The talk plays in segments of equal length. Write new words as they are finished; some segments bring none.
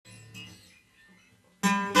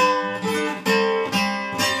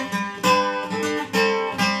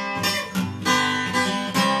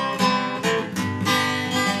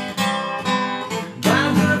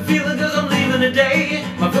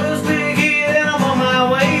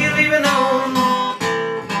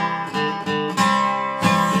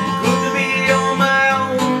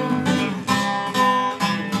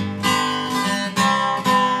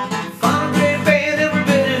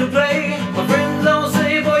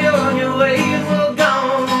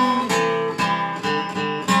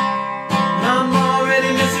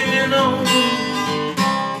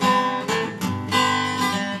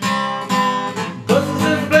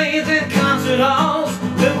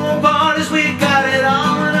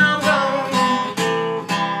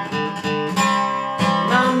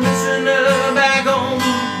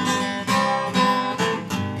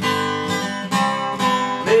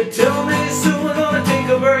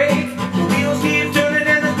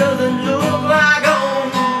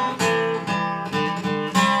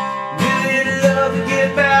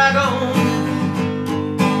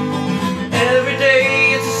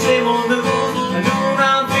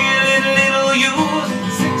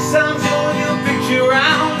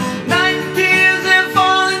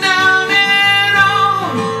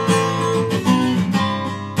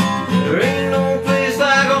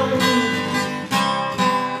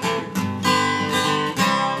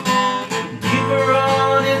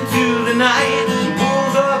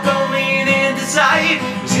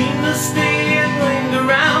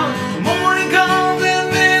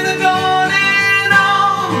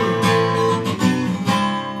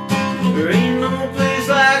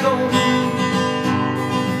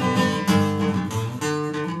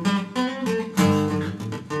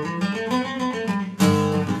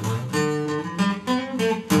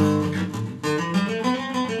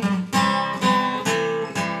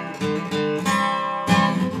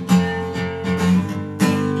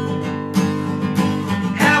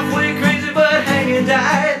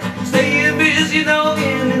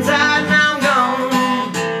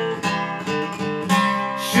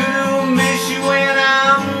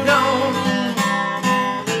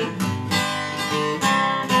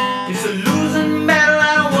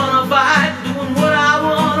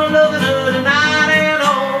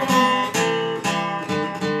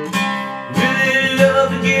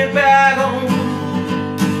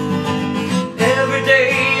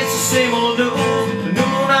same old news.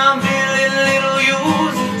 Noon I'm feeling little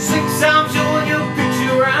used. 6 I'm showing your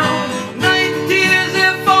picture around. Night tears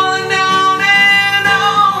are falling down and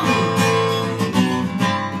on.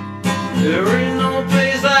 There ain't no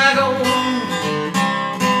place like home.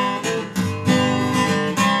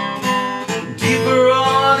 Deeper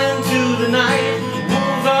on into the night,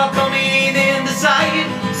 wolves are coming into sight.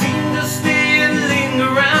 Seem to stay and linger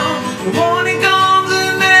around. The morning comes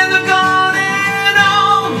and then they're gone and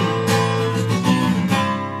on.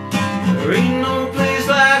 There ain't no place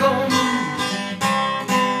like home.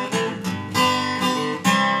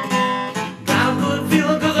 Got a good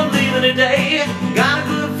feeling 'cause I'm leaving today. Got a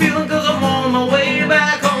good feeling 'cause I'm on my way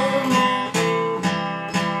back home.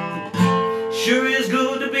 Sure is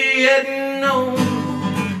good to be heading home.